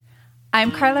I'm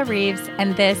Carla Reeves,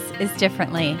 and this is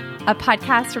Differently, a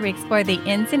podcast where we explore the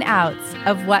ins and outs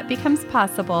of what becomes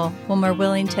possible when we're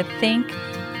willing to think,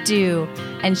 do,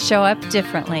 and show up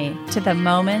differently to the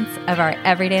moments of our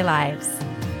everyday lives.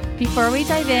 Before we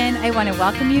dive in, I want to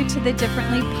welcome you to the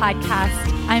Differently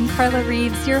podcast. I'm Carla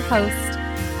Reeves, your host.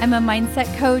 I'm a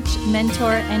mindset coach,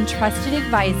 mentor, and trusted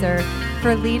advisor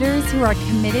for leaders who are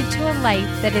committed to a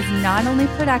life that is not only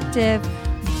productive,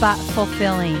 but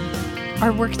fulfilling.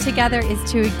 Our work together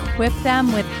is to equip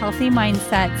them with healthy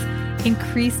mindsets,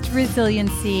 increased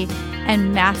resiliency,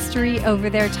 and mastery over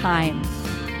their time.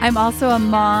 I'm also a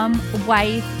mom,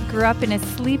 wife, grew up in a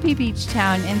sleepy beach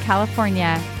town in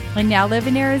California, and now live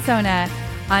in Arizona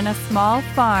on a small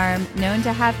farm known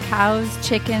to have cows,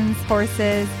 chickens,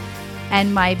 horses,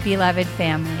 and my beloved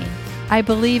family. I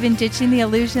believe in ditching the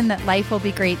illusion that life will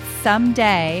be great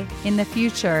someday in the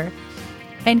future,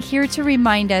 and here to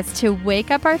remind us to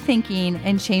wake up our thinking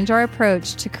and change our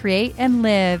approach to create and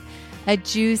live a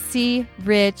juicy,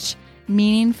 rich,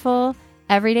 meaningful,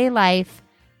 everyday life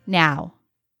now.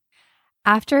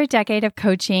 After a decade of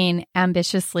coaching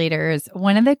ambitious leaders,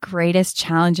 one of the greatest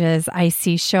challenges I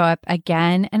see show up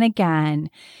again and again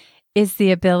is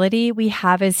the ability we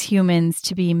have as humans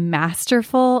to be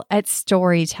masterful at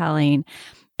storytelling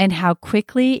and how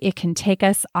quickly it can take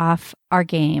us off our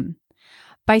game.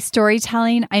 By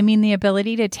storytelling, I mean the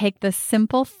ability to take the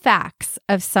simple facts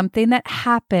of something that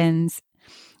happens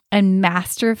and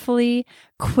masterfully,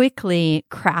 quickly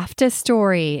craft a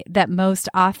story that most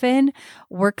often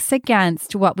works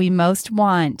against what we most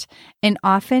want and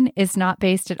often is not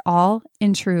based at all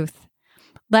in truth.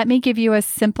 Let me give you a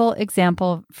simple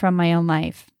example from my own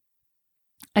life.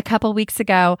 A couple weeks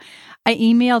ago, I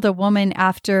emailed a woman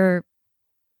after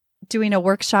doing a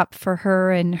workshop for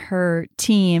her and her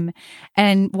team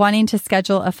and wanting to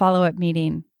schedule a follow-up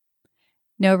meeting.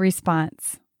 No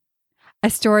response. A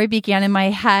story began in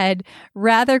my head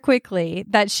rather quickly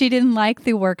that she didn't like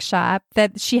the workshop,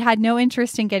 that she had no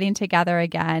interest in getting together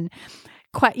again,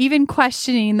 even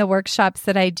questioning the workshops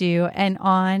that I do, and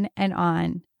on and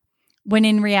on. When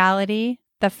in reality,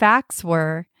 the facts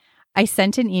were, I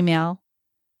sent an email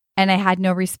and I had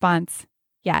no response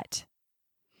yet.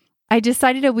 I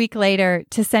decided a week later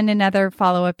to send another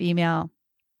follow-up email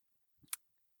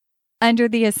under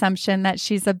the assumption that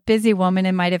she's a busy woman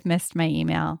and might have missed my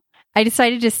email. I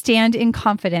decided to stand in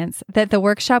confidence that the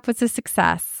workshop was a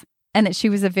success and that she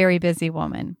was a very busy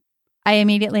woman. I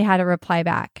immediately had a reply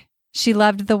back. She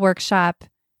loved the workshop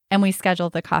and we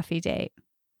scheduled a coffee date.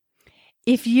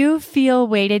 If you feel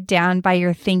weighted down by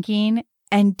your thinking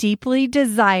and deeply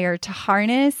desire to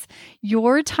harness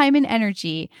your time and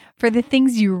energy for the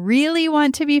things you really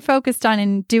want to be focused on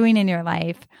and doing in your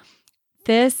life,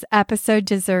 this episode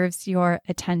deserves your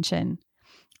attention.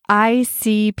 I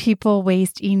see people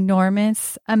waste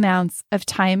enormous amounts of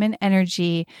time and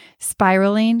energy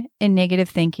spiraling in negative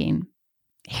thinking.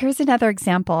 Here's another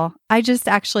example. I just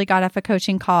actually got off a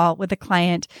coaching call with a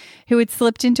client who had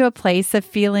slipped into a place of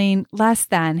feeling less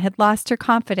than, had lost her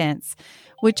confidence,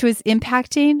 which was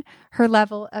impacting her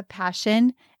level of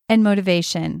passion and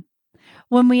motivation.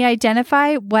 When we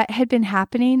identify what had been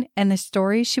happening and the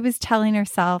story she was telling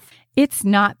herself, it's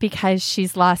not because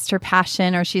she's lost her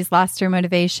passion or she's lost her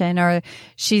motivation or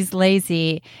she's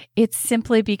lazy. It's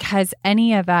simply because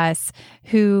any of us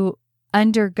who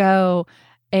undergo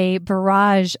a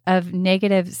barrage of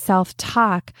negative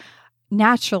self-talk,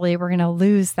 naturally we're going to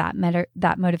lose that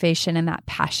motivation and that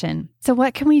passion. So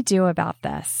what can we do about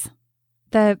this?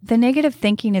 The negative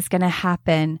thinking is going to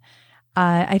happen.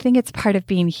 I think it's part of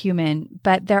being human,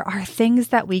 but there are things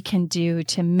that we can do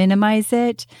to minimize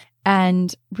it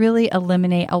and really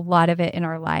eliminate a lot of it in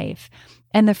our life.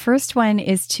 And the first one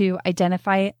is to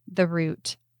identify the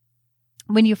root.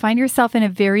 When you find yourself in a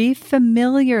very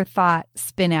familiar thought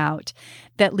spin out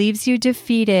that leaves you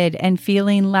defeated and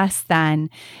feeling less than,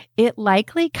 it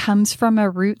likely comes from a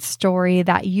root story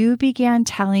that you began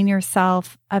telling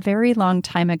yourself a very long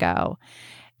time ago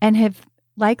and have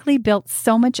likely built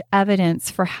so much evidence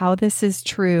for how this is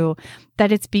true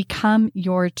that it's become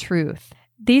your truth.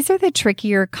 These are the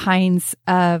trickier kinds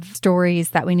of stories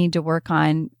that we need to work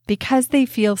on because they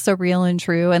feel so real and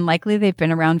true, and likely they've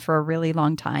been around for a really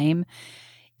long time.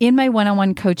 In my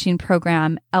one-on-one coaching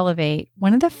program, Elevate,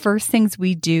 one of the first things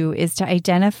we do is to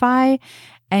identify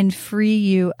and free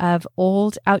you of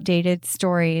old, outdated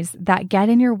stories that get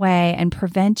in your way and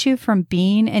prevent you from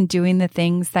being and doing the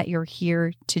things that you're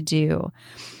here to do.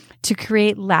 To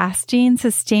create lasting,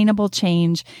 sustainable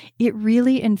change, it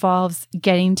really involves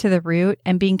getting to the root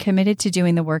and being committed to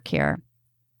doing the work here.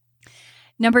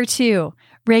 Number 2,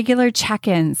 Regular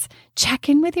check-ins. Check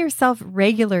in with yourself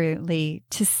regularly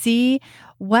to see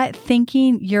what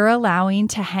thinking you're allowing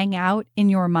to hang out in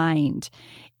your mind.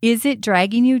 Is it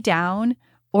dragging you down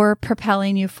or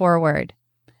propelling you forward?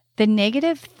 The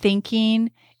negative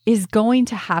thinking is going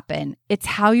to happen. It's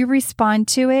how you respond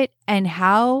to it and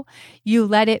how you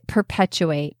let it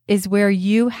perpetuate is where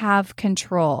you have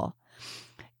control.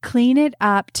 Clean it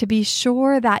up to be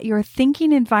sure that your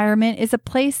thinking environment is a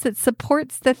place that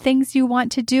supports the things you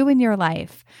want to do in your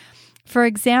life. For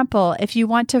example, if you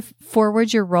want to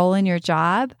forward your role in your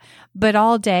job, but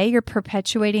all day you're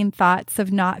perpetuating thoughts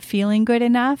of not feeling good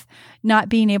enough, not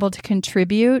being able to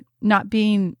contribute, not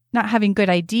having good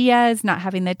ideas, not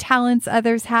having the talents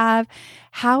others have,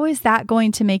 how is that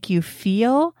going to make you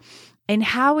feel? And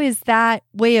how is that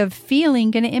way of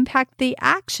feeling going to impact the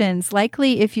actions?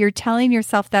 Likely, if you're telling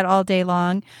yourself that all day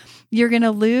long, you're going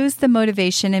to lose the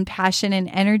motivation and passion and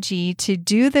energy to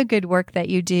do the good work that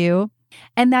you do.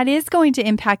 And that is going to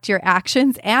impact your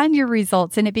actions and your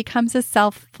results. And it becomes a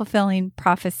self-fulfilling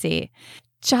prophecy.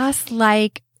 Just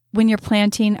like when you're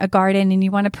planting a garden and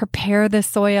you want to prepare the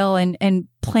soil and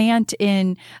plant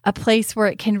in a place where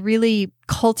it can really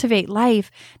cultivate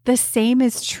life, the same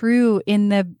is true in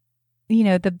the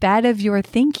bed of your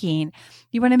thinking.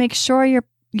 You want to make sure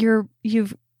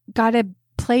you've got a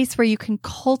place where you can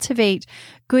cultivate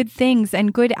good things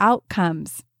and good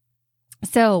outcomes.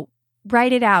 So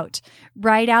write it out.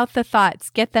 Write out the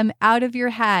thoughts. Get them out of your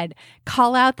head.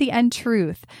 Call out the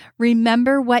untruth.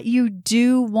 Remember what you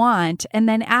do want, and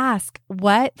then ask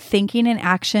what thinking and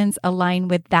actions align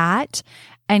with that,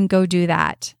 and go do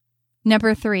that.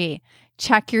 Number 3,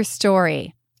 check your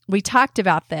story. We talked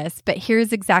about this, but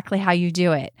here's exactly how you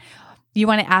do it. You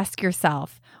want to ask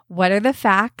yourself, what are the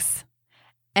facts?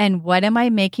 And what am I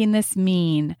making this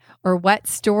mean? Or what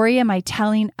story am I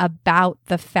telling about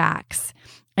the facts?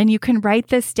 And you can write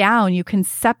this down. You can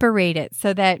separate it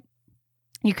so that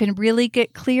you can really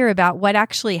get clear about what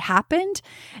actually happened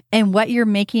and what you're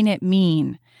making it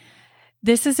mean.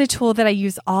 This is a tool that I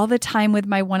use all the time with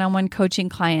my one-on-one coaching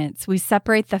clients. We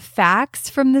separate the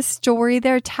facts from the story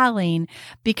they're telling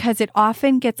because it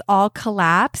often gets all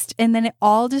collapsed and then it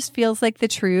all just feels like the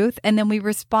truth. And then we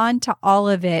respond to all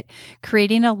of it,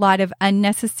 creating a lot of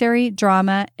unnecessary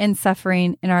drama and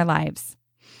suffering in our lives.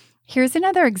 Here's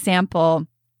another example.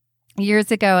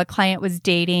 Years ago, a client was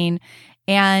dating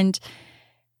and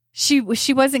she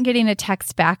wasn't getting a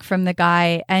text back from the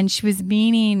guy, and she was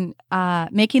making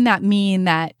that mean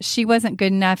that she wasn't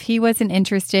good enough. He wasn't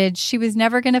interested. She was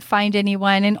never going to find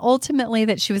anyone, and ultimately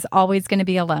that she was always going to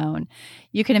be alone.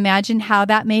 You can imagine how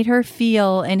that made her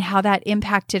feel and how that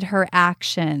impacted her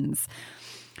actions.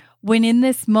 When in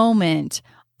this moment,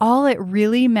 all it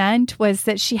really meant was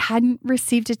that she hadn't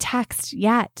received a text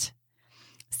yet.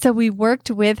 So we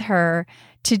worked with her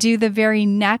to do the very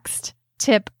next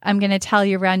tip I'm going to tell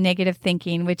you around negative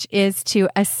thinking, which is to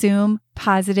assume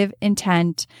positive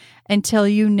intent until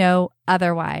you know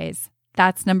otherwise.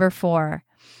 That's number 4.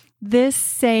 This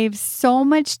saves so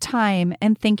much time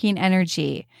and thinking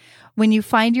energy. When you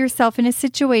find yourself in a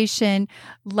situation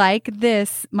like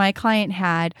this my client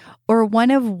had, or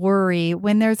one of worry,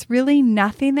 when there's really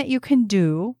nothing that you can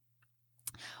do,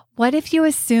 what if you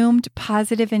assumed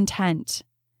positive intent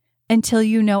until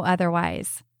you know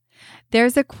otherwise?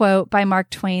 There's a quote by Mark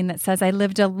Twain that says, "I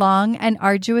lived a long and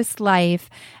arduous life,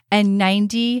 and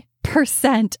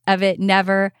 90% of it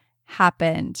never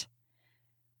happened."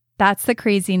 That's the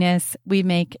craziness we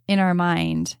make in our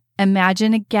mind.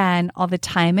 Imagine again all the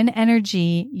time and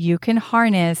energy you can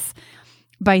harness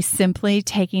by simply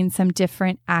taking some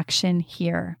different action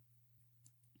here.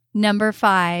 Number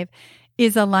 5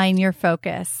 is align your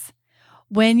focus.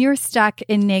 When you're stuck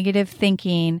in negative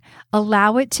thinking,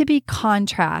 allow it to be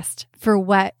contrast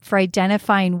for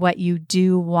identifying what you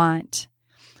do want.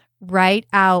 Write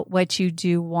out what you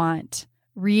do want.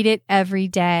 Read it every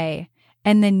day.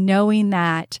 And then knowing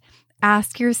that,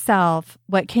 ask yourself,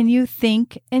 what can you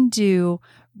think and do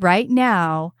right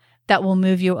now that will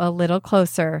move you a little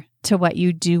closer to what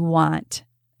you do want?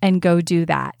 And go do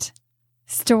that.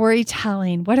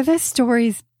 Storytelling. What are the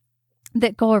stories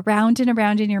that go around and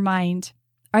around in your mind?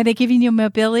 Are they giving you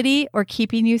mobility or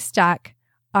keeping you stuck?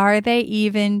 Are they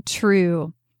even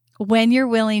true? When you're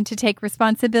willing to take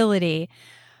responsibility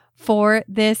for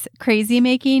this crazy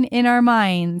making in our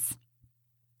minds,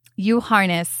 you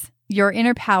harness your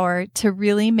inner power to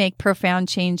really make profound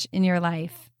change in your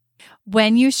life.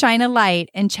 When you shine a light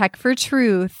and check for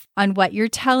truth on what you're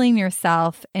telling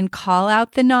yourself and call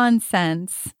out the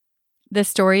nonsense, the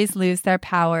stories lose their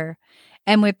power.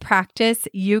 And with practice,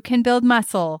 you can build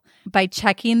muscle by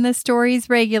checking the stories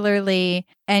regularly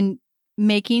and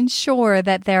making sure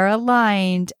that they're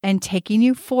aligned and taking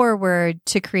you forward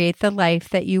to create the life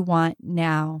that you want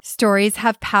now. Stories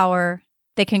have power.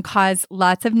 They can cause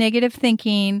lots of negative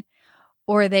thinking,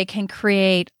 or they can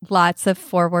create lots of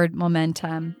forward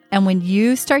momentum. And when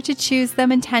you start to choose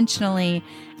them intentionally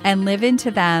and live into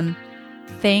them,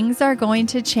 things are going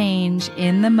to change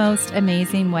in the most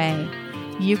amazing way.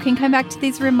 You can come back to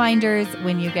these reminders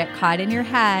when you get caught in your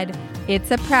head.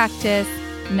 It's a practice,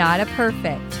 not a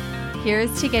perfect.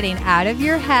 Here's to getting out of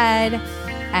your head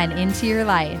and into your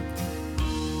life.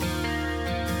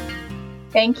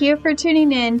 Thank you for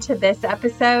tuning in to this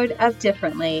episode of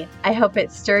Differently. I hope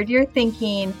it stirred your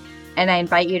thinking, and I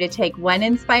invite you to take one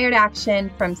inspired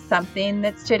action from something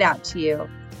that stood out to you.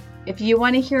 If you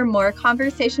want to hear more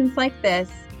conversations like this,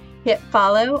 hit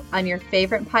follow on your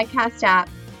favorite podcast app.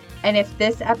 And if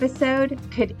this episode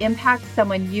could impact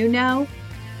someone you know,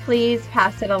 please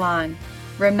pass it along.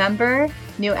 Remember,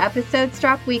 new episodes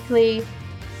drop weekly.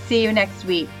 See you next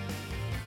week.